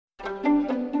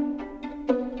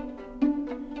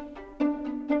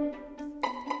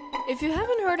If you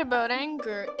haven't heard about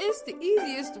Anchor, it's the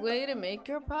easiest way to make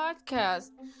your podcast.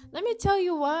 Let me tell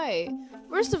you why.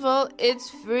 First of all, it's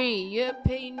free. You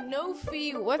pay no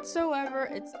fee whatsoever.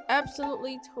 It's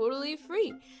absolutely totally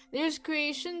free. There's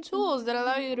creation tools that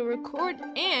allow you to record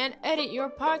and edit your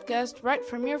podcast right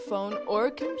from your phone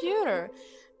or computer.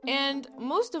 And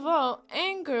most of all,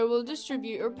 Anchor will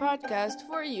distribute your podcast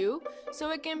for you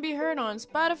so it can be heard on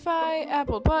Spotify,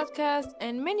 Apple Podcasts,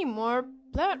 and many more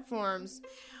platforms.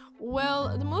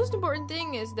 Well, the most important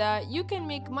thing is that you can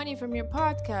make money from your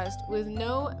podcast with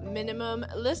no minimum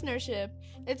listenership.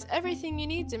 It's everything you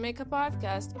need to make a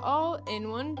podcast all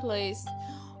in one place.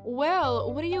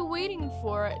 Well, what are you waiting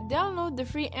for? Download the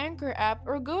free Anchor app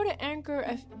or go to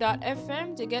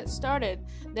anchor.fm to get started.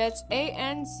 That's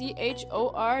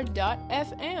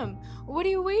ANCHOR.FM. What are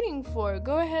you waiting for?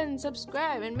 Go ahead and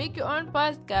subscribe and make your own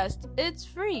podcast. It's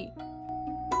free.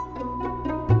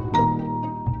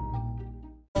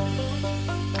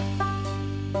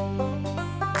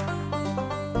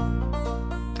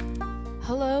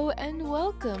 Hello and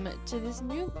welcome to this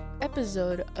new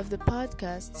episode of the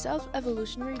podcast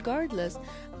Self-Evolution Regardless.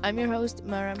 I'm your host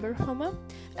Maramber Homa,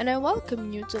 and I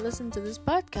welcome you to listen to this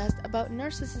podcast about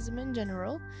narcissism in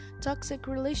general, toxic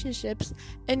relationships,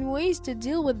 and ways to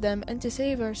deal with them and to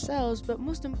save ourselves, but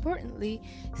most importantly,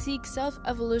 seek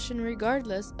self-evolution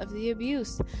regardless of the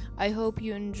abuse. I hope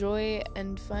you enjoy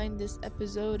and find this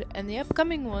episode and the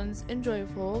upcoming ones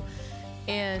enjoyable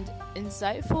and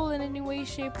insightful in any way,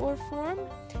 shape, or form.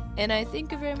 And I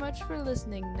thank you very much for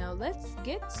listening. Now let's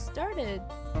get started.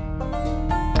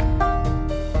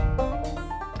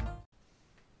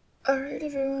 Alright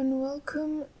everyone,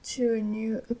 welcome to a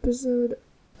new episode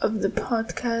of the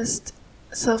podcast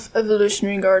Self-Evolution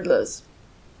Regardless.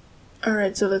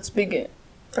 Alright, so let's begin.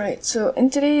 Alright, so in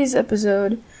today's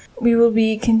episode, we will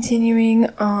be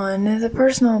continuing on the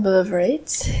Personal Bill of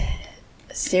Rights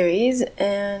series,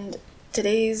 and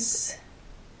today's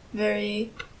very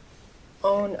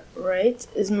own right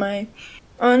is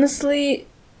honestly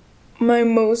my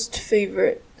most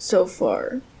favorite so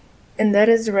far, and that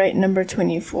is right number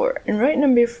 24. And right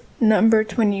number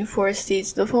 24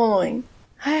 states the following: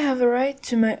 I have a right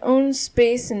to my own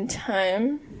space and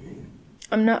time.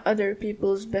 I'm not other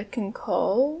people's beck and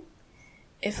call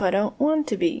if I don't want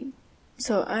to be.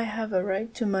 So I have a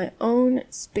right to my own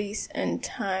space and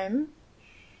time,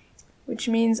 which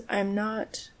means I'm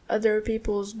not other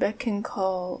people's beck and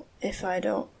call if I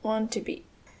don't want to be.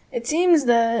 It seems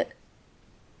that,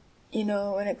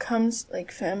 when it comes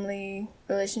like family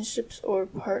relationships or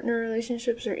partner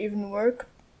relationships or even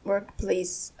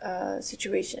workplace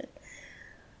situation.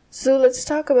 So let's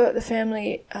talk about the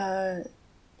family,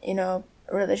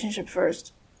 relationship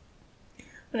first.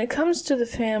 When it comes to the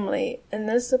family, and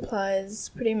this applies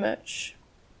pretty much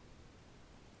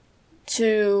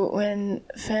to when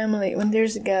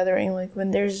there's a gathering, like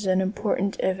when there's an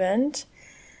important event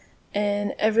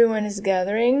and everyone is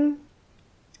gathering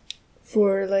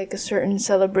for like a certain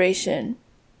celebration.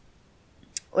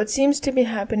 What seems to be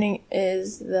happening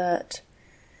is that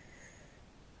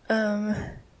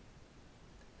the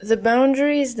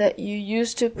boundaries that you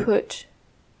used to put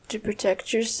to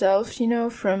protect yourself,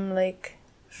 from like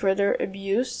further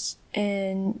abuse,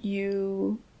 and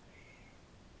you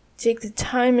take the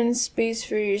time and space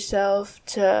for yourself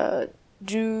to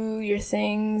do your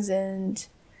things and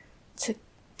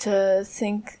to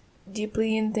think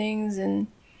deeply in things and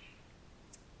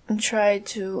try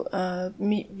to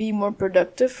be more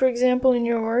productive, for example, in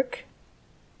your work.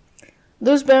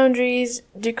 Those boundaries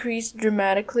decrease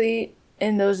dramatically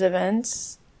in those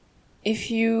events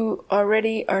if you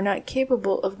already are not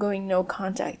capable of going no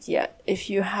contact yet. If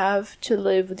you have to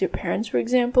live with your parents, for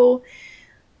example,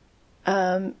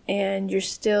 and you're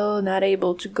still not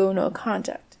able to go no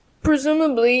contact.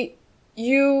 Presumably,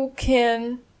 you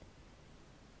can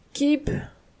keep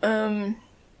the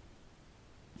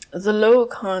low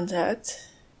contact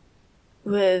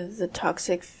with the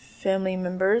toxic family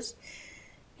members,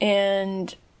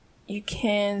 and you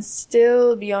can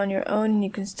still be on your own, and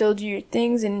you can still do your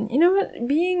things. And you know what?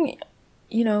 Being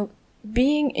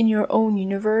in your own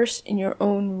universe, in your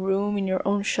own room, in your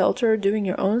own shelter, doing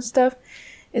your own stuff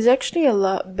is actually a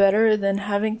lot better than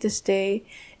having to stay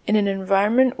in an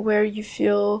environment where you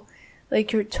feel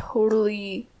like you're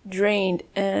totally drained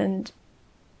and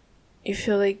you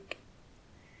feel like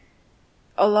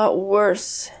a lot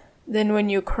worse than when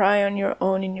you cry on your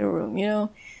own in your room,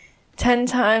 10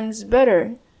 times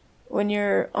better when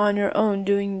you're on your own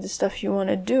doing the stuff you want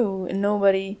to do and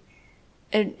nobody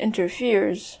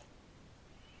interferes.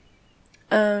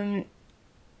 It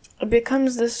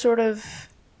becomes this sort of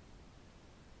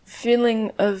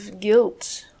feeling of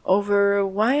guilt over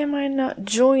why am I not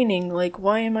joining? Like,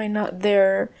 why am I not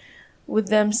there with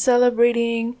them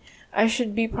celebrating? I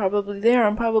should be probably there.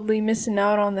 I'm probably missing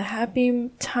out on the happy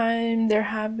time they're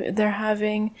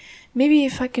having. Maybe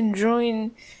if I can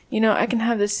join, I can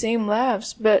have the same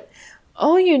laughs. But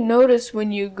all you notice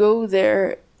when you go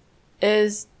there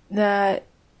is that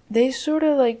they sort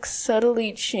of like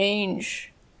subtly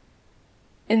change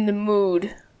in the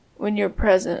mood when you're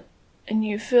present, and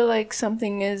you feel like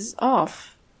something is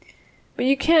off. But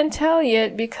you can't tell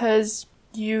yet because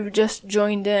you've just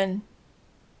joined in.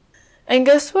 And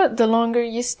guess what? The longer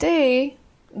you stay,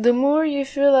 the more you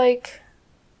feel like,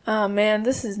 oh man,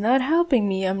 this is not helping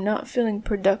me. I'm not feeling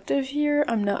productive here.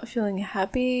 I'm not feeling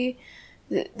happy.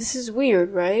 This is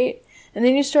weird, right? And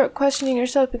then you start questioning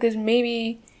yourself because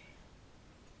maybe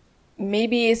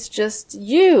it's just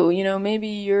you, maybe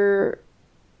you're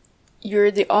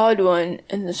the odd one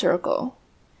in the circle.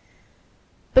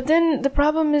 But then the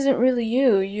problem isn't really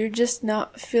you. You're just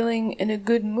not feeling in a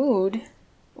good mood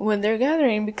when they're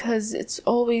gathering, because it's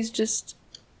always just,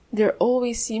 there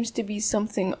always seems to be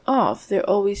something off. They're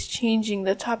always changing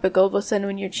the topic. All of a sudden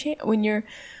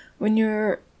when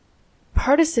you're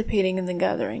participating in the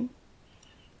gathering,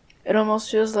 it almost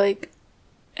feels like,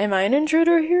 am I an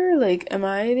intruder here? Like, am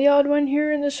I the odd one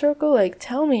here in the circle? Like,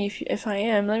 tell me if I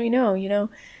am, let me know,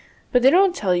 But they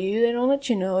don't tell you, they don't let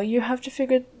you know. You have to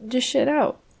figure this shit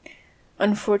out,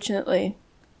 unfortunately.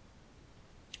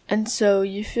 And so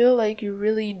you feel like you're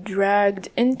really dragged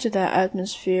into that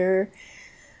atmosphere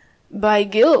by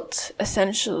guilt,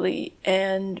 essentially,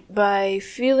 and by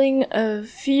feeling of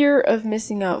fear of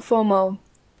missing out, FOMO.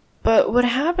 But what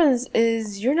happens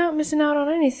is you're not missing out on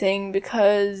anything,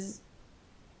 because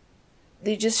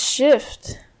they just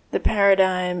shift the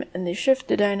paradigm and they shift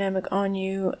the dynamic on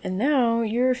you, and now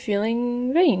you're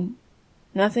feeling vain.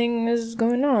 Nothing is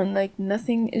going on. Like,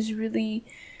 nothing is really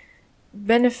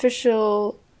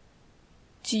beneficial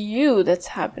to you that's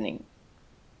happening.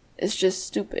 It's just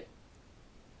stupid.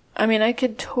 I mean, I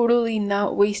could totally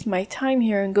not waste my time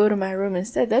here and go to my room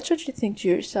instead. That's what you think to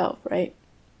yourself, right?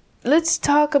 Let's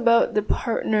talk about the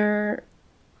partner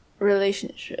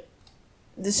relationship.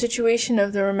 The situation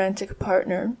of the romantic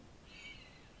partner.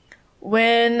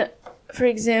 When, for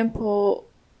example,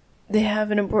 they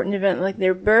have an important event like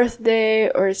their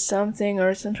birthday or something,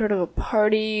 or some sort of a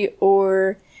party,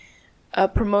 or a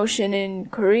promotion in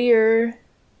career,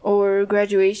 or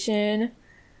graduation,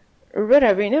 or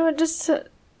whatever, just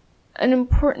an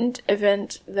important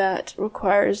event that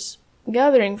requires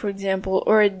gathering, for example,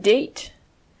 or a date,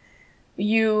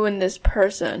 you and this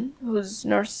person who's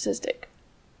narcissistic.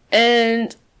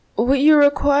 And what you're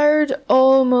required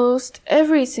almost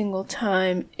every single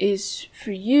time is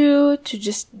for you to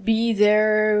just be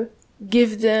there,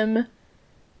 give them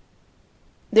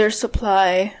their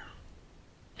supply,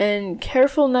 and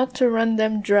careful not to run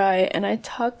them dry. And I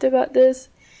talked about this.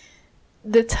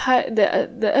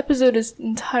 The episode is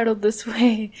entitled this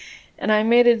way, and I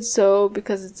made it so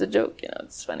because it's a joke,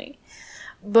 it's funny.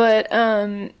 But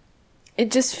it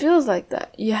just feels like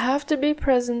that. You have to be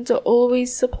present to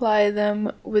always supply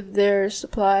them with their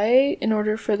supply in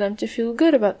order for them to feel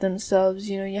good about themselves.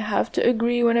 You have to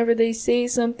agree whenever they say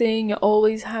something. You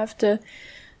always have to,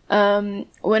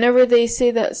 whenever they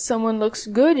say that someone looks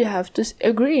good, you have to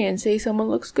agree and say someone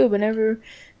looks good. Whenever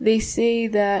they say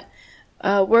that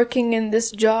working in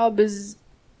this job is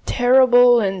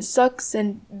terrible and sucks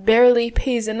and barely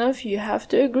pays enough, you have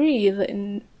to agree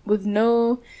with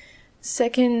no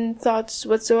second thoughts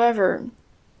whatsoever.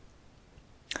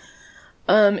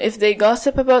 If they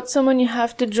gossip about someone, you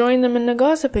have to join them in the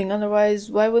gossiping.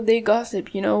 Otherwise, why would they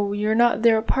gossip? You're not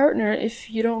their partner if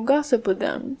you don't gossip with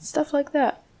them. Stuff like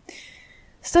that.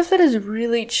 Stuff that is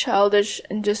really childish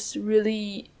and just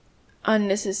really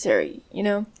unnecessary,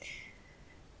 And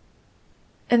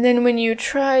then when you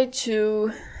try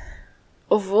to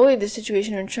avoid the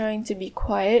situation or trying to be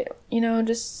quiet,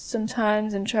 just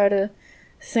sometimes, and try to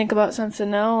think about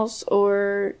something else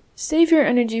or save your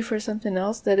energy for something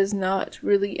else that is not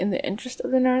really in the interest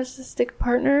of the narcissistic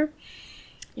partner,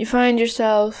 you find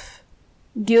yourself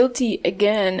guilty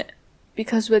again,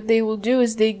 because what they will do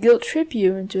is they guilt trip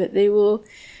you into it. They will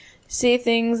say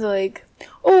things like,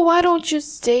 oh, why don't you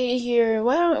stay here?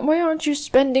 Why aren't you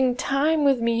spending time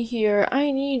with me here?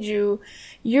 I need you.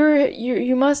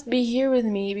 You must be here with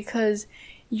me, because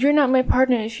you're not my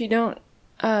partner if you don't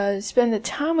spend the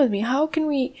time with me. How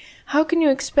can you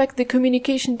expect the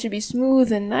communication to be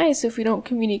smooth and nice if we don't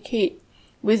communicate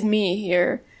with me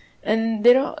here? And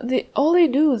all they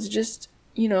do is just,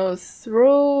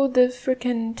 throw the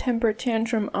freaking temper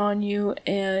tantrum on you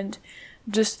and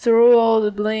just throw all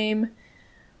the blame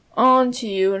onto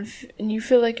you, and you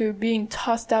feel like you're being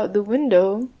tossed out the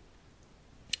window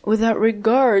without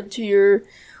regard to your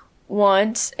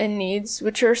wants and needs,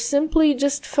 which are simply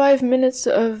just 5 minutes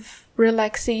of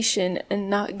relaxation and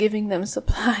not giving them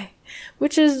supply,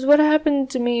 which is what happened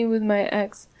to me with my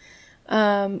ex.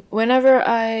 Whenever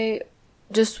I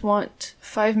just want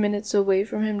 5 minutes away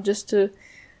from him just to,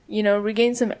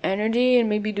 regain some energy and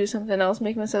maybe do something else,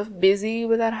 make myself busy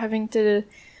without having to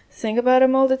think about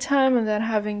him all the time, and without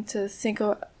having to think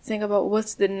about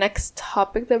what's the next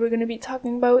topic that we're going to be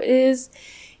talking about is.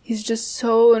 He's just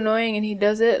so annoying, and he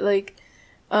does it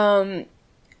and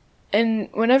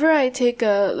whenever I take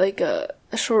a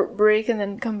short break and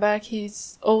then come back,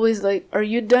 he's always like, "Are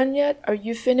you done yet? Are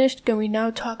you finished? Can we now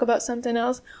talk about something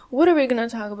else? What are we gonna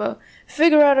talk about?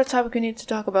 Figure out a topic we need to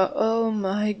talk about." Oh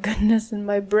my goodness, and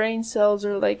my brain cells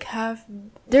are like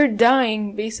they're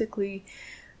dying basically,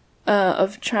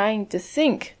 of trying to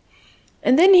think.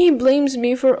 And then he blames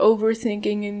me for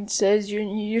overthinking and says,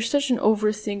 you're such an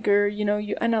overthinker,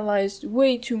 you analyzed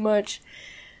way too much.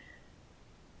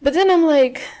 But then I'm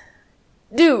like,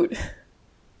 dude,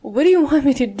 what do you want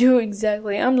me to do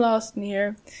exactly? I'm lost in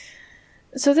here.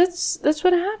 So that's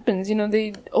what happens.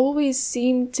 They always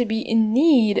seem to be in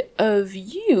need of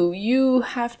you. You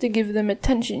have to give them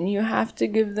attention. You have to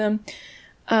give them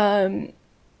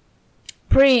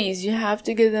praise. You have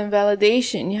to give them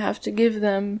validation. You have to give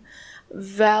them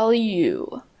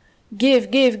value. Give.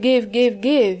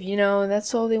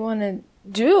 That's all they want to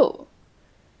do.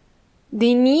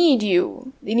 They need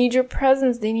you. They need your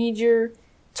presence. They need your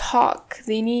talk.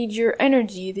 They need your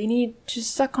energy. They need to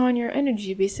suck on your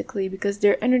energy, basically, because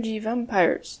they're energy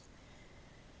vampires.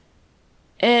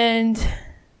 And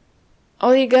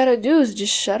all you gotta do is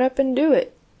just shut up and do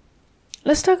it.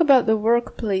 Let's talk about the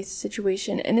workplace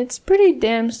situation, and it's pretty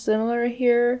damn similar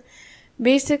here.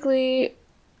 Basically,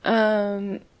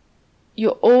 you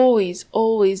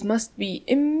always must be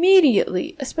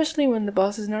immediately, especially when the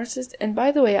boss is narcissist. And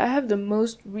by the way, I have the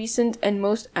most recent and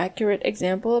most accurate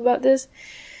example about this.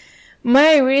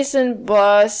 My recent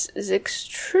boss is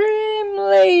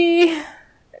extremely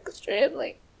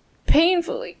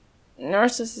painfully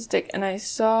narcissistic, and I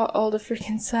saw all the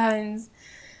freaking signs.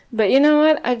 But you know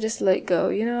what? I just let go.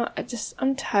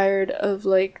 I'm tired of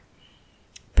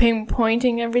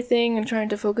pinpointing everything and trying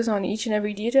to focus on each and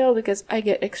every detail, because I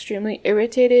get extremely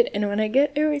irritated, and when I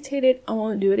get irritated, I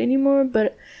won't do it anymore.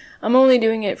 But I'm only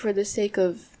doing it for the sake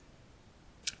of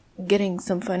getting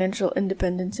some financial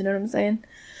independence, you know what I'm saying?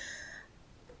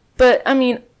 But I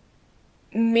mean,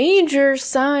 major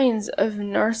signs of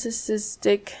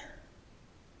narcissistic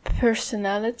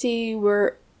personality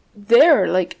were there,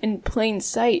 in plain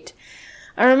sight.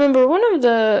 I remember one of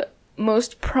the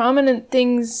most prominent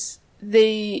things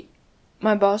my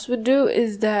boss would do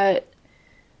is that,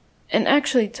 and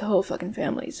actually the whole fucking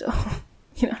family, so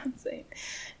you know what I'm saying,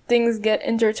 things get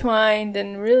intertwined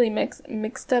and really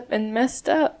mixed up and messed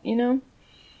up, when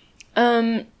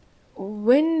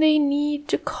they need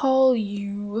to call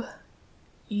you,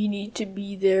 you need to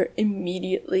be there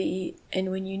immediately.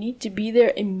 And when you need to be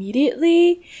there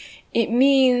immediately, it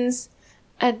means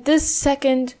at this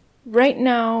second, right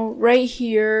now, right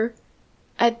here,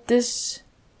 at this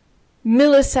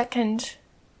millisecond,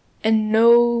 and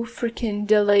no freaking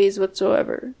delays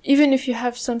whatsoever. Even if you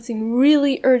have something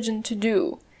really urgent to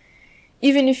do,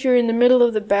 even if you're in the middle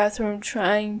of the bathroom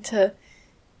trying to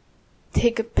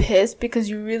take a piss because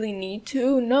you really need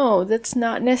to, no, that's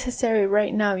not necessary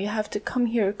right now. You have to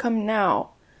come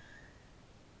now.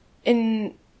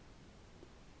 And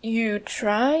you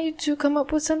try to come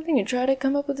up with something, you try to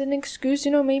come up with an excuse,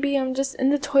 maybe I'm just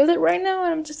in the toilet right now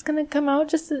and I'm just gonna come out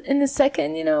just in a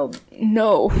second,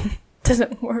 No,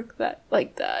 doesn't work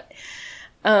like that.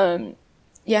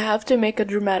 You have to make a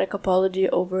dramatic apology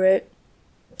over it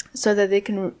so that they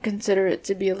can consider it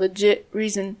to be a legit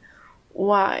reason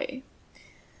why.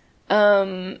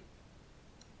 And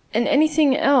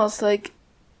anything else,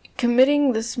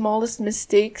 committing the smallest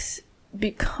mistakes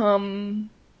becomes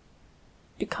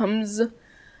a crime,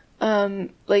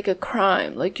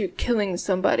 you're killing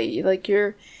somebody,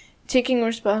 you're taking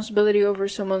responsibility over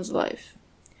someone's life.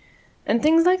 And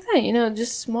things like that,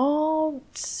 just small,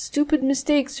 stupid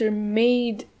mistakes are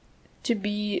made to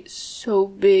be so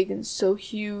big and so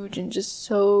huge and just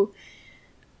so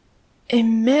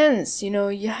immense.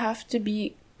 You have to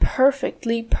be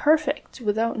perfectly perfect,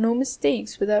 without no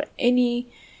mistakes, without any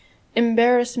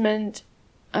embarrassment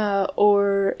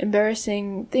or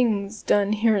embarrassing things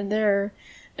done here and there.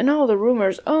 And all the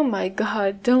rumors, oh my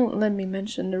god, don't let me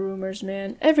mention the rumors,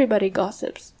 man. Everybody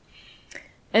gossips.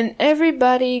 And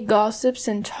everybody gossips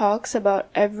and talks about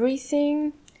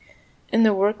everything in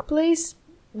the workplace,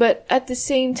 But at the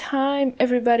same time,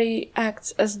 everybody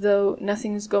acts as though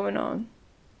nothing's going on.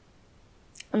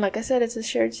 And like I said, it's a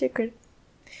shared secret.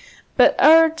 But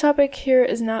our topic here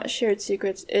is not shared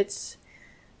secrets. It's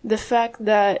the fact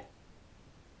that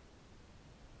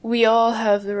we all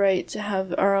have the right to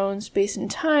have our own space and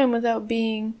time without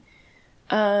being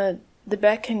the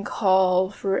beck and call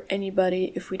for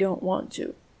anybody if we don't want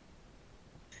to.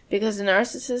 Because the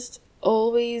narcissist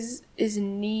always is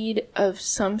in need of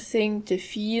something to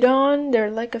feed on.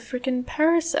 They're like a freaking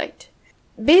parasite.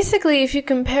 Basically, if you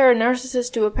compare a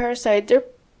narcissist to a parasite, they're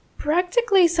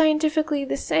practically scientifically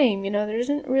the same. There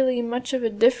isn't really much of a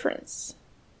difference.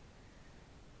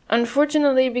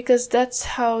 Unfortunately, because that's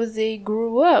how they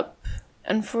grew up.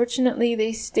 Unfortunately,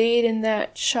 they stayed in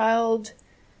that child-like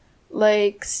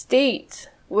state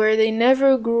where they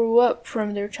never grew up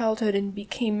from their childhood and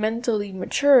became mentally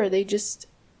mature. They just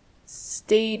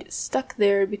stayed stuck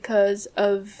there because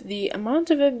of the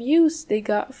amount of abuse they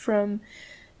got from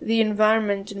the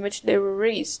environment in which they were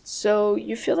raised. So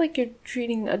you feel like you're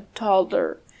treating a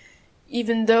toddler,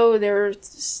 even though they're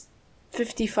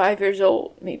 55 years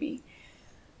old, maybe.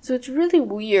 So it's really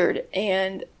weird,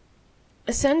 and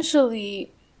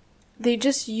essentially, they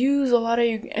just use a lot of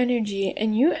your energy,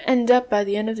 and you end up by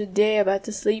the end of the day about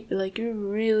to sleep, like you're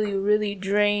really, really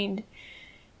drained,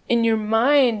 and your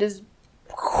mind is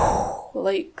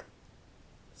like,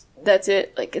 that's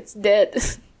it, like it's dead,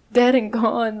 dead and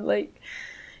gone, like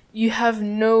you have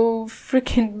no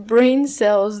freaking brain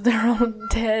cells, they're all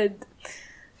dead.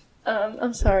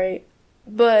 I'm sorry,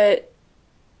 but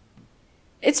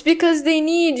it's because they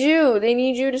need you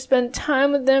to spend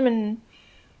time with them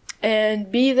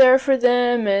and be there for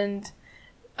them and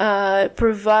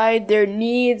provide their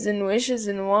needs and wishes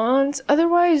and wants.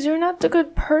 Otherwise, you're not the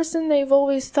good person they've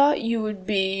always thought you would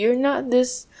be. You're not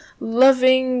this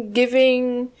loving,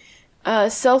 giving,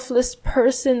 selfless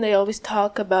person they always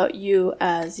talk about you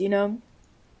as, You're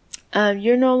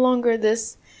no longer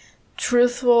this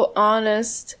truthful,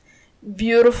 honest,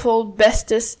 beautiful,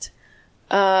 bestest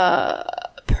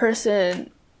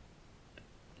person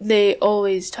they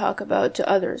always talk about to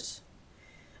others.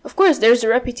 Of course, there's a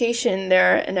reputation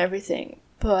there and everything,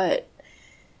 but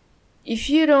if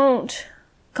you don't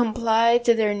comply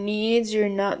to their needs, you're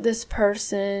not this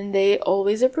person they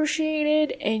always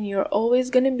appreciated, and you're always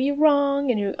gonna be wrong,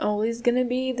 and you're always gonna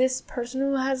be this person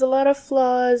who has a lot of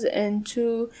flaws and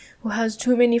who has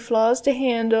too many flaws to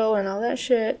handle and all that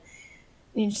shit.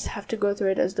 You just have to go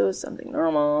through it as though it's something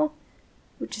normal,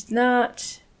 which is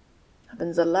not.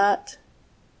 Happens a lot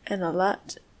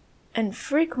and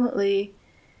frequently,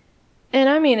 and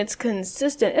I mean it's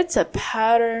consistent. It's a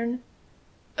pattern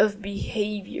of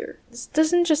behavior. This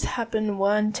doesn't just happen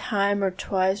one time or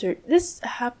twice, or this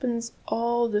happens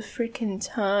all the freaking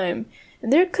time,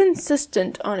 and they're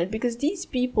consistent on it because these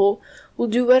people will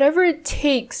do whatever it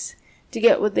takes to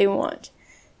get what they want.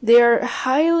 They are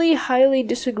highly, highly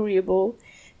disagreeable,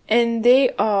 and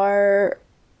they are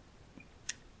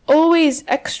always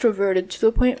extroverted to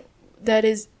the point that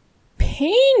is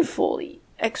painfully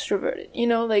extroverted,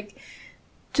 like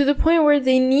to the point where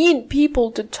they need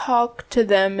people to talk to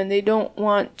them and they don't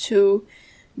want to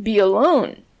be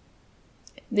alone.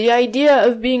 The idea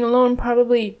of being alone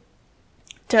probably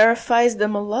terrifies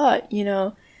them a lot,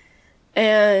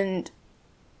 and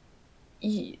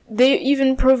they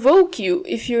even provoke you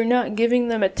if you're not giving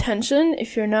them attention,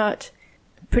 if you're not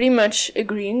pretty much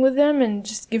agreeing with them and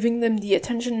just giving them the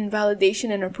attention and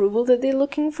validation and approval that they're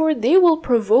looking for. They will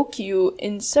provoke you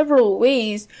in several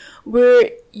ways where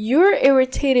you're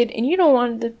irritated and you don't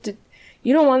want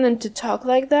them to talk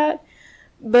like that,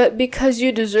 but because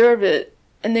you deserve it,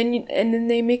 and then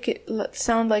they make it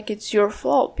sound like it's your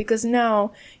fault because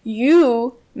now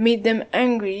you made them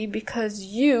angry because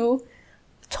you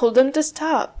told them to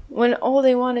stop when all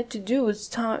they wanted to do was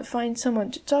find someone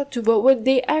to talk to. But what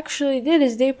they actually did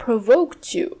is they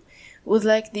provoked you with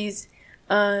like these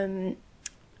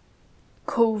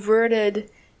coverted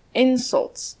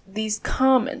insults, these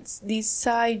comments, these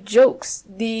side jokes,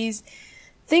 these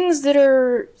things that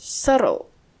are subtle,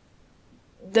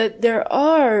 that there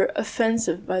are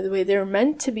offensive, by the way. They're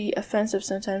meant to be offensive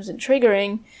sometimes and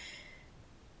triggering,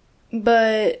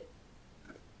 but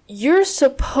your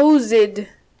supposed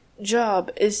job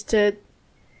is to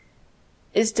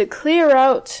clear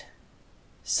out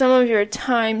some of your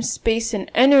time, space, and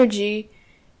energy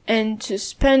and to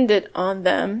spend it on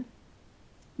them,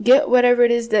 get whatever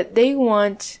it is that they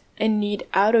want and need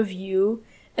out of you,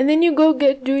 and then you go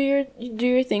do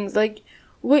your things. Like,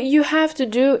 what you have to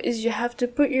do is you have to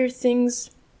put your things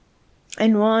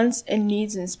and wants and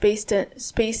needs and space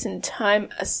and time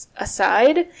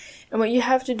aside, And what you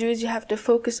have to do is you have to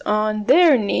focus on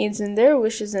their needs and their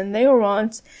wishes and their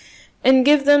wants and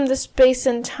give them the space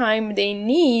and time they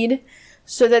need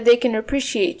so that they can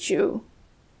appreciate you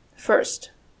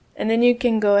first. And then you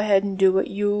can go ahead and do what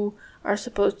you are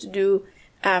supposed to do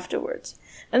afterwards.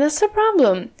 And that's the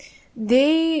problem.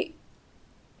 They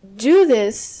do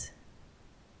this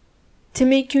to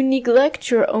make you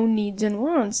neglect your own needs and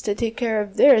wants, to take care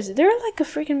of theirs. They're like a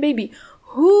freaking baby.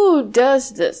 Who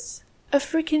does this? A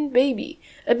freaking baby.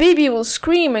 A baby will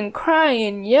scream and cry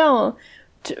and yell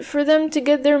for them to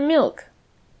get their milk.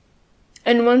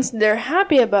 And once they're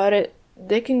happy about it,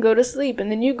 they can go to sleep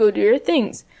and then you go do your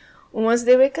things. Once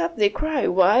they wake up, they cry.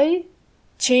 Why?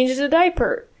 Change the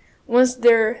diaper. Once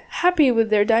they're happy with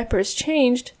their diapers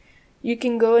changed, you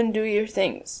can go and do your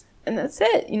things. And that's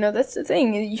it. That's the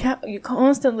thing. You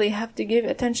constantly have to give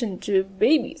attention to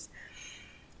babies.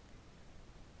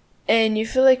 And you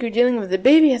feel like you're dealing with a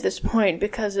baby at this point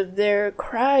because of their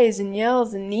cries and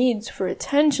yells and needs for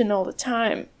attention all the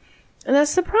time. And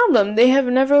that's the problem. They have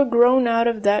never grown out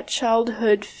of that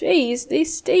childhood phase. They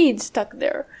stayed stuck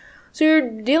there. So you're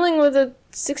dealing with a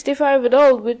 65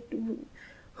 adult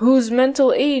whose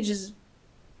mental age is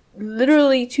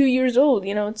literally 2 years old.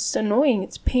 It's annoying.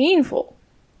 It's painful.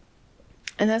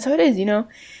 And that's how it is,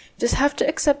 Just have to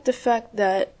accept the fact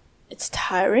that it's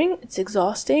tiring, it's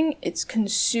exhausting, it's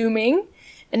consuming,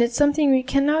 and it's something we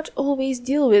cannot always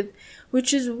deal with,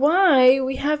 which is why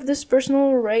we have this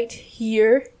personal right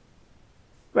here,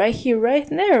 right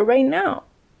there, right now.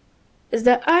 Is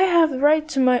that I have the right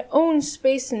to my own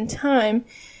space and time,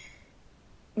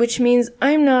 which means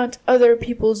I'm not other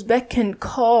people's beck and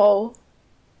call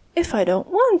if I don't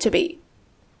want to be.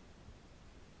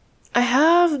 I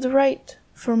have the right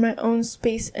for my own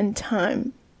space and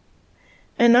time.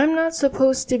 And I'm not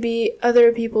supposed to be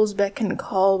other people's beck and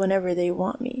call whenever they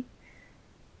want me.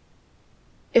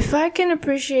 If I can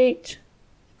appreciate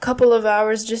a couple of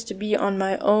hours just to be on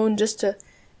my own, just to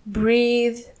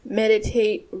breathe,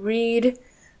 meditate, read,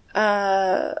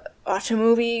 watch a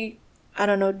movie,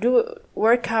 do a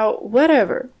workout,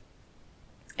 whatever.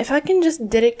 If I can just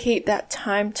dedicate that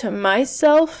time to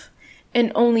myself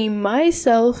and only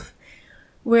myself,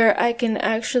 where I can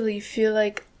actually feel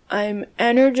like I'm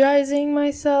energizing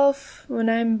myself when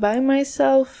I'm by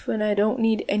myself, when I don't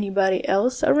need anybody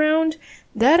else around,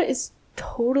 that is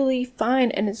totally fine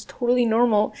and it's totally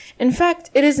normal. In fact,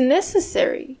 it is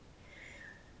necessary.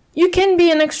 You can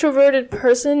be an extroverted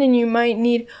person and you might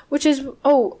need,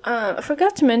 I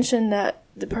forgot to mention that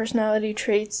the personality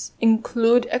traits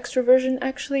include extroversion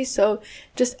actually, so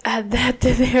just add that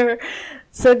to there.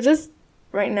 So just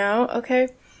right now, okay?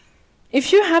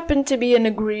 If you happen to be an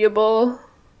agreeable,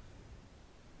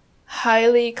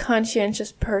 highly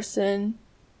conscientious person,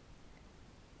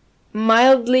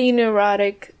 mildly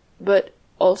neurotic, but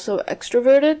also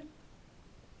extroverted,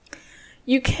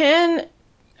 you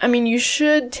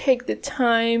should take the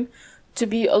time to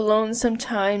be alone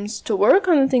sometimes to work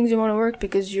on the things you want to work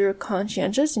because you're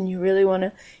conscientious and you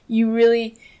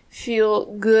really feel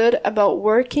good about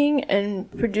working and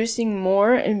producing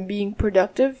more and being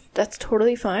productive. That's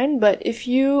totally fine. But if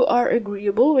you are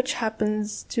agreeable, which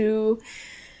happens to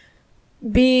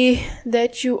be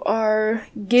that you are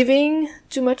giving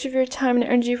too much of your time and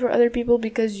energy for other people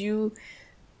because you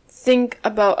think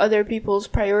about other people's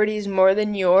priorities more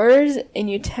than yours, and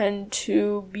you tend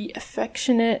to be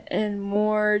affectionate and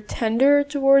more tender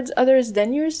towards others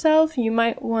than yourself, you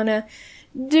might want to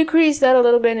decrease that a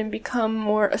little bit and become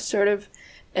more assertive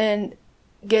and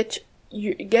get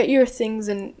your things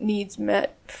and needs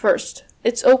met first.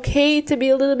 It's okay to be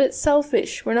a little bit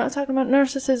selfish. We're not talking about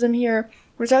narcissism here.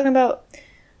 We're talking about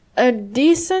a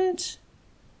decent,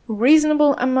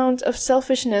 reasonable amount of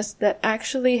selfishness that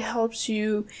actually helps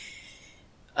you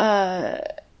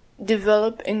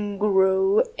develop and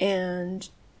grow and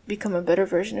become a better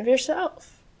version of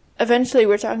yourself. Eventually,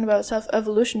 we're talking about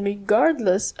self-evolution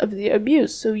regardless of the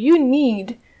abuse. So you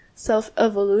need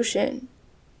self-evolution.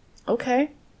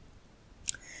 Okay?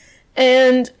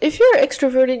 And if you're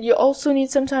extroverted, you also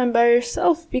need some time by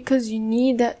yourself because you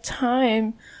need that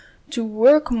time to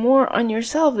work more on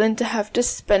yourself than to have to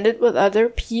spend it with other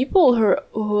people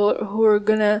who are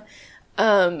gonna,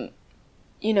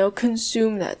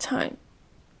 consume that time.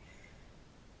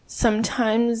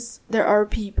 Sometimes there are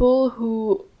people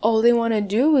who all they want to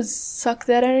do is suck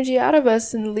that energy out of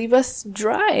us and leave us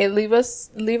dry,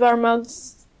 leave our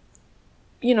mouths,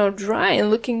 dry and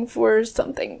looking for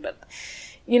something. But,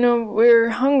 we're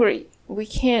hungry. We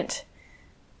can't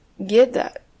get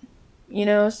that,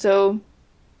 so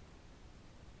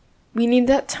we need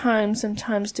that time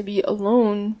sometimes to be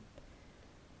alone.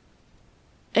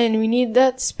 And we need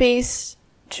that space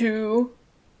to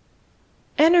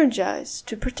energize,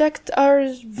 to protect our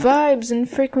vibes and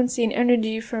frequency and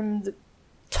energy from the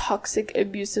toxic,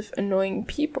 abusive, annoying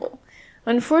people.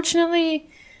 Unfortunately,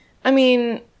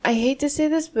 I hate to say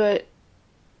this, but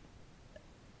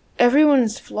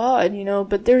everyone's flawed,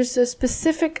 but there's a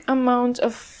specific amount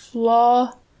of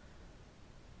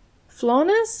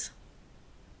flawness?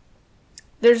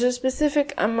 There's a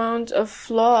specific amount of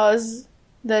flaws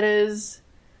that is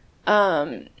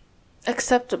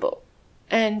acceptable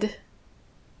and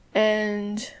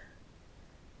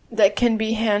that can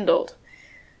be handled.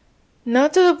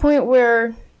 Not to the point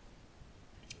where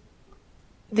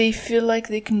they feel like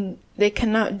they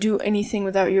cannot do anything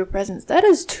without your presence. That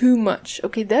is too much,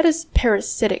 okay? That is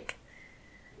parasitic.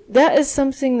 That is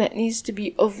something that needs to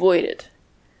be avoided.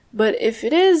 But if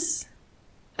it is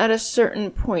at a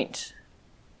certain point,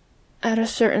 at a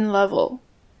certain level,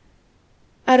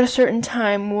 at a certain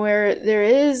time where there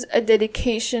is a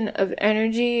dedication of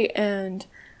energy and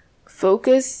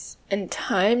focus and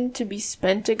time to be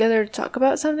spent together to talk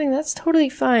about something, that's totally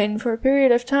fine for a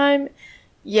period of time,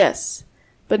 yes.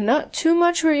 But not too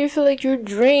much where you feel like you're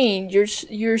drained,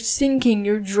 you're sinking,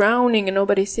 you're drowning, and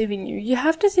nobody's saving you. You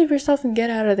have to save yourself and get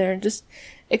out of there and just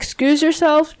excuse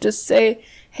yourself. Just say,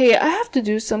 hey, I have to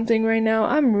do something right now.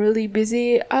 I'm really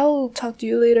busy. I'll talk to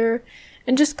you later.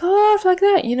 And just call off like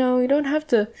that. You don't have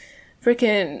to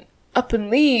freaking up and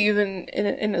leave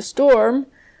in a storm.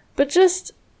 But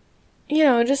just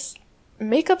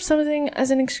make up something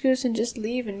as an excuse and just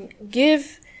leave and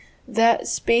give that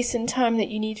space and time that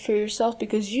you need for yourself,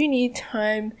 because you need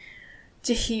time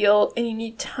to heal and you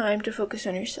need time to focus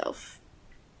on yourself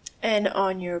and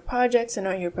on your projects and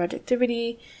on your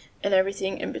productivity and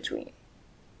everything in between.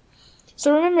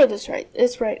 So remember this right.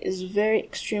 This right is very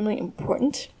extremely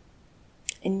important,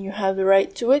 and you have the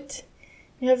right to it.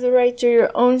 You have the right to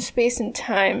your own space and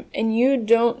time, and you're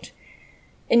not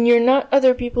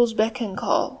other people's beck and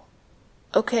call.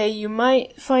 Okay, you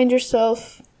might find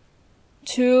yourself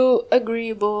too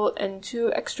agreeable and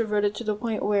too extroverted to the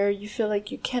point where you feel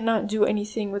like you cannot do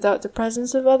anything without the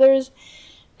presence of others,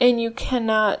 and you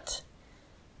cannot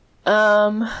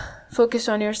focus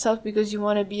on yourself because you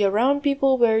want to be around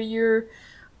people where you're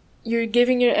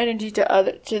giving your energy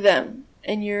to them,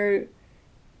 and you're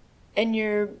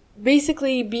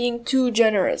basically being too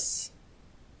generous,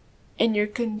 and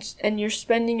you're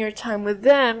spending your time with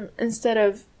them instead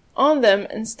of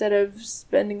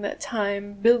spending that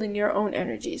time building your own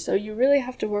energy. So you really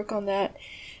have to work on that,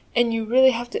 and you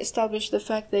really have to establish the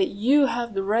fact that you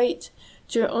have the right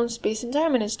to your own space and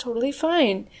time, and it's totally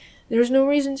fine. There's no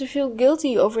reason to feel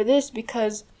guilty over this,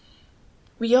 because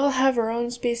we all have our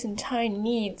own space and time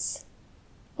needs,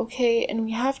 okay? And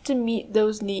we have to meet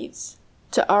those needs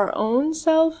to our own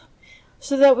self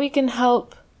so that we can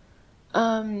help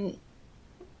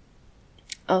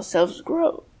ourselves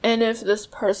grow. And if this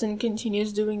person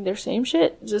continues doing their same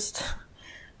shit,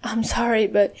 I'm sorry,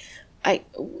 but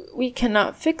we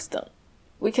cannot fix them.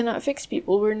 We cannot fix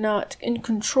people. We're not in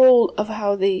control of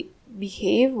how they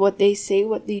behave, what they say,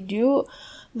 what they do.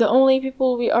 The only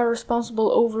people we are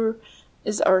responsible over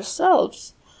is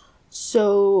ourselves.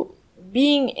 So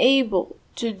being able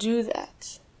to do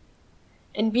that,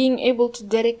 and being able to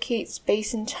dedicate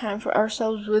space and time for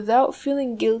ourselves without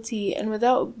feeling guilty and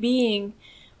without being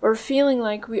or feeling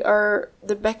like we are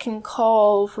the beck and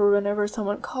call for whenever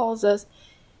someone calls us.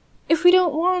 If we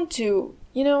don't want to,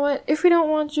 you know what? If we don't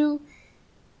want to,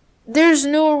 there's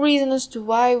no reason as to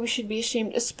why we should be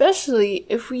ashamed, especially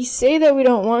if we say that we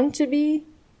don't want to be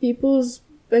people's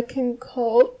beck and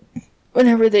call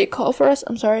whenever they call for us.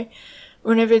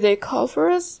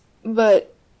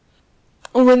 But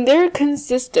when they're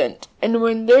consistent and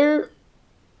when they're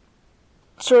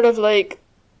sort of like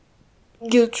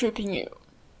guilt tripping you,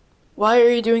 why are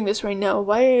you doing this right now?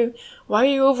 Why are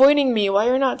you avoiding me? Why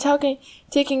are you not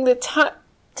taking the time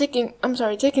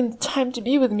to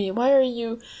be with me? Why are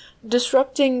you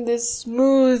disrupting this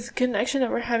smooth connection that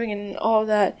we're having and all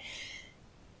that?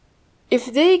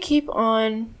 If they keep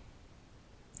on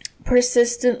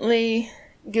persistently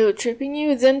guilt tripping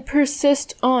you, then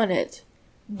persist on it.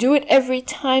 Do it every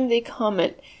time they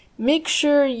comment. Make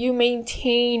sure you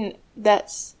maintain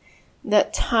that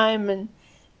time and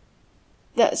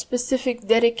that specific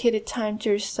dedicated time to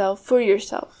yourself, for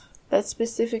yourself. That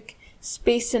specific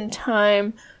space and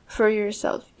time for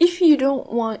yourself. If you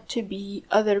don't want to be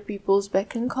other people's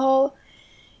beck and call,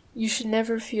 you should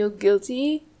never feel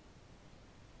guilty.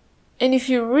 And if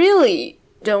you really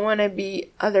don't want to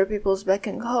be other people's beck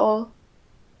and call,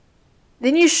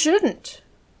 then you shouldn't.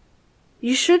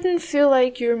 You shouldn't feel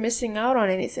like you're missing out on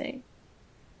anything.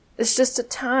 It's just a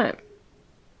time.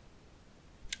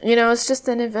 It's just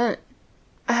an event.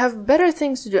 I have better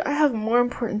things to do. I have more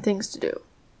important things to do.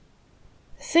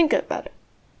 Think about it.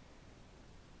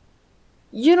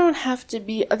 You don't have to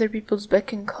be other people's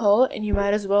beck and call, and you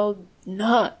might as well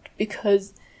not,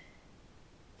 because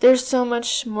there's so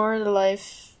much more to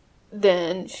life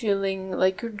than feeling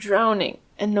like you're drowning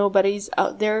and nobody's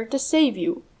out there to save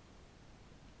you.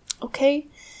 Okay?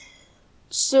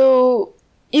 So,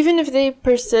 even if they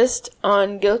persist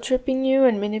on guilt tripping you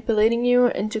and manipulating you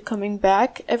into coming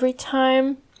back every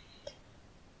time,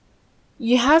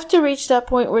 you have to reach that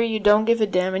point where you don't give a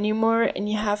damn anymore, and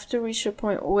you have to reach a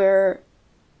point where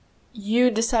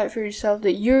you decide for yourself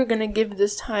that you're gonna give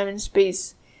this time and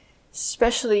space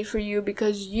especially for you,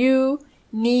 because you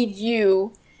need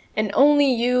you, and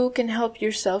only you can help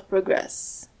yourself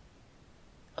progress.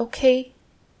 Okay?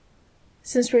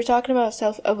 Since we're talking about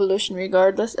self-evolution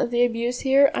regardless of the abuse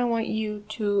here, I want you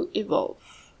to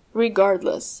evolve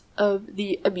regardless of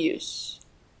the abuse.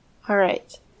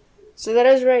 Alright. So that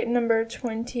is right number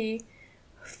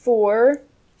 24.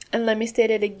 And let me state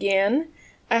it again.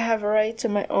 I have a right to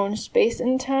my own space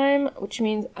and time, which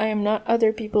means I am not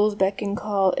other people's beck and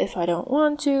call if I don't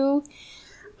want to.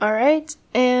 Alright,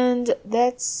 and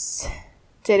that's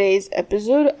today's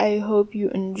episode. I hope you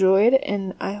enjoyed,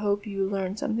 and I hope you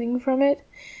learned something from it.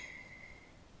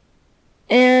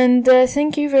 And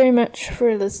thank you very much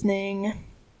for listening.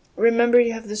 Remember,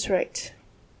 you have this right,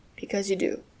 because you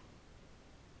do.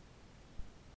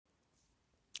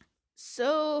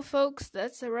 So, folks,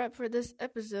 that's a wrap for this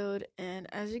episode, and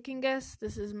as you can guess,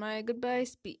 this is my goodbye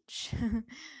speech.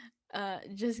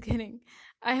 Just kidding.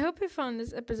 I hope you found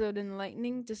this episode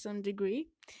enlightening to some degree.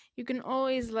 You can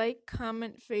always like,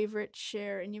 comment, favorite,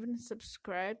 share, and even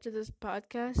subscribe to this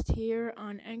podcast here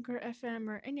on Anchor FM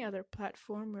or any other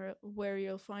platform where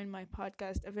you'll find my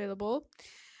podcast available,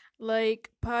 like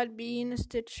Podbean,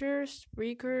 Stitcher,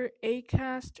 Spreaker,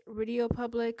 Acast, Radio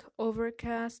Public,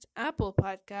 Overcast, Apple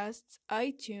Podcasts,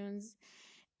 iTunes,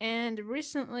 and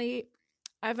recently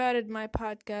I've added my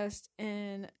podcast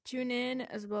in TuneIn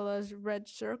as well as Red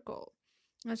Circle.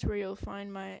 That's where you'll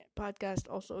find my podcast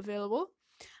also available.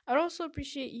 I'd also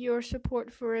appreciate your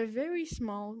support for a very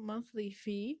small monthly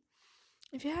fee.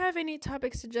 If you have any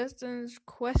topic suggestions,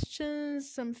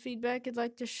 questions, some feedback you'd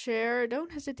like to share,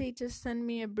 don't hesitate to send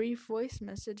me a brief voice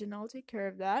message and I'll take care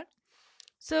of that.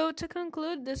 So to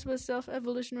conclude, this was Self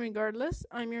Evolution Regardless.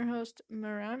 I'm your host,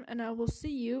 Maram, and I will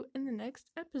see you in the next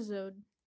episode.